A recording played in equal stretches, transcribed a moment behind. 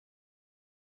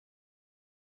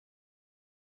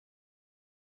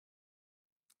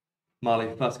Marley,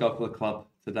 first goal for the club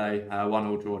today,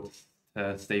 1-1 draw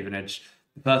to Stevenage.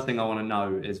 The first thing I want to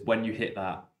know is when you hit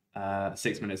that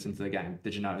 6 minutes into the game,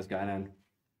 did you know it was going in?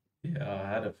 Yeah, I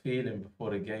had a feeling before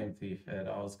the game, to be fair,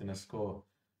 that I was going to score.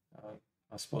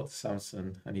 I spoke to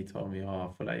Samson and he told me,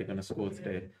 oh, I feel like you're going to score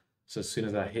today. So as soon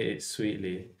as I hit it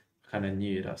sweetly, I kind of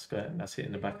knew that's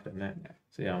hitting the back of the net.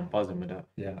 So yeah, I'm buzzing with that.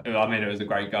 Yeah, I mean, it was a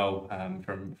great goal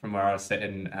from where I was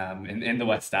sitting in the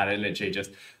West Stand. It literally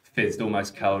just fizzed,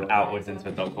 almost curled outwards into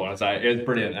the top corner. So it was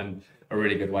brilliant and a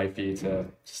really good way for you to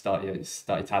start your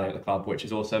tally at the club, which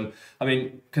is awesome. I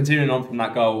mean, continuing on from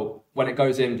that goal, when it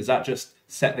goes in, does that just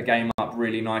set the game up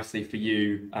really nicely for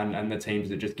you and the teams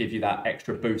that just give you that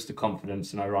extra boost of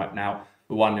confidence to know, right now,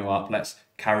 we're 1-0 up, let's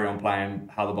carry on playing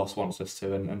how the boss wants us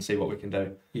to and see what we can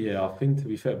do? Yeah, I think to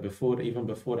be fair, even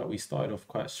before that, we started off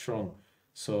quite strong.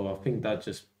 So I think that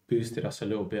just boosted us a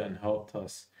little bit and helped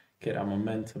us get that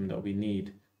momentum that we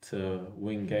need to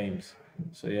win games.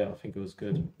 So yeah, I think it was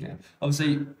good. Yeah,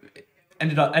 obviously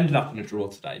ended up in a draw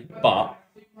today, but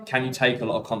can you take a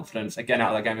lot of confidence again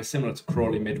out of that game? It's similar to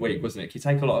Crawley midweek, wasn't it? Can you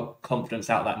take a lot of confidence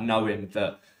out of that, knowing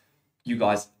that you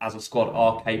guys as a squad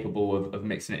are capable of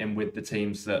mixing it in with the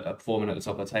teams that are performing at the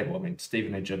top of the table? I mean,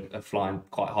 Stevenage are flying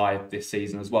quite high this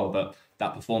season as well, but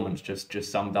that performance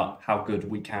just summed up how good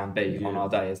we can be on our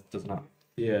day, doesn't it?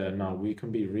 Yeah, no, we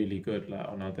can be really good like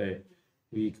on our day.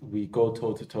 We go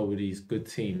toe to toe with these good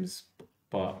teams,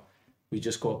 but we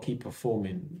just got to keep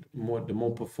performing. The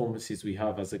more performances we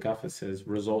have, as the gaffer says,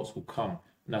 results will come,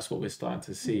 and that's what we're starting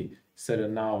to see. Instead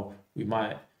of now, we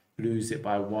might lose it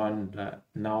by one. Like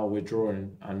now we're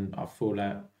drawing, and I feel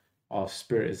like our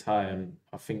spirit is high, and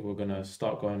I think we're gonna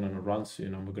start going on a run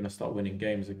soon, and we're gonna start winning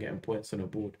games and getting points on the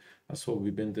board. That's what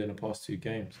we've been doing the past two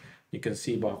games. You can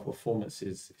see by our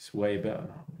performances, it's way better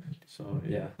now. So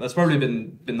yeah, that's probably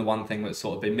been the one thing that's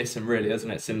sort of been missing, really,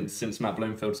 hasn't it? Since Matt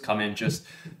Bloomfield's come in, just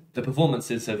the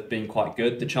performances have been quite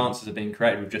good. The chances have been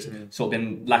created. We've just sort of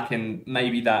been lacking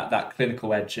maybe that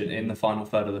clinical edge in the final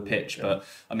third of the pitch. Yeah. But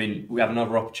I mean, we have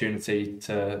another opportunity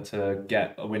to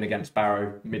get a win against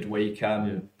Barrow midweek. How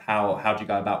do you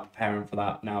go about preparing for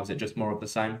that now? Is it just more of the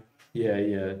same?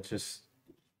 Yeah. Just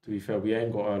to be fair, we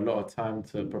ain't got a lot of time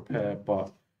to prepare,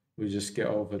 but we just get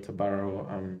over to Barrow.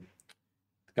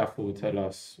 The gaffer will tell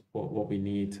us what we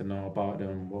need to know about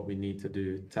them, what we need to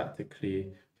do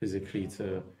tactically, physically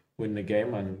to win the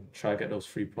game and try to get those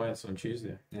 3 points on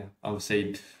Tuesday. Yeah,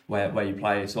 obviously where you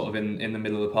play sort of in the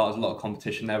middle of the park, there's a lot of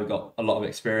competition there. We've got a lot of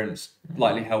experience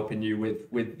likely helping you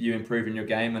with you improving your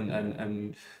game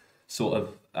and sort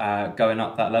of going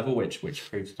up that level, which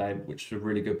proved today, which was a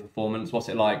really good performance. What's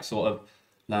it like sort of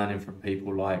learning from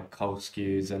people like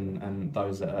Colchester and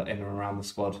those that are in and around the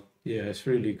squad? Yeah, it's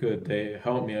really good. They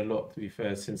helped me a lot, to be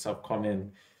fair, since I've come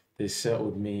in. They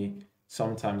settled me.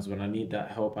 Sometimes when I need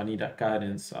that help, I need that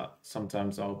guidance.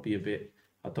 Sometimes I'll be a bit,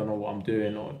 I don't know what I'm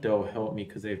doing, or they'll help me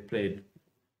because they've played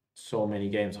so many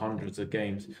games, hundreds of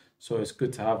games. So it's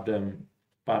good to have them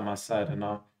by my side, and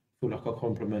I feel like I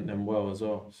compliment them well as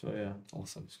well. So yeah,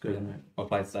 awesome. it's good, mate. Well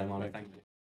played today, Marley. Thank you.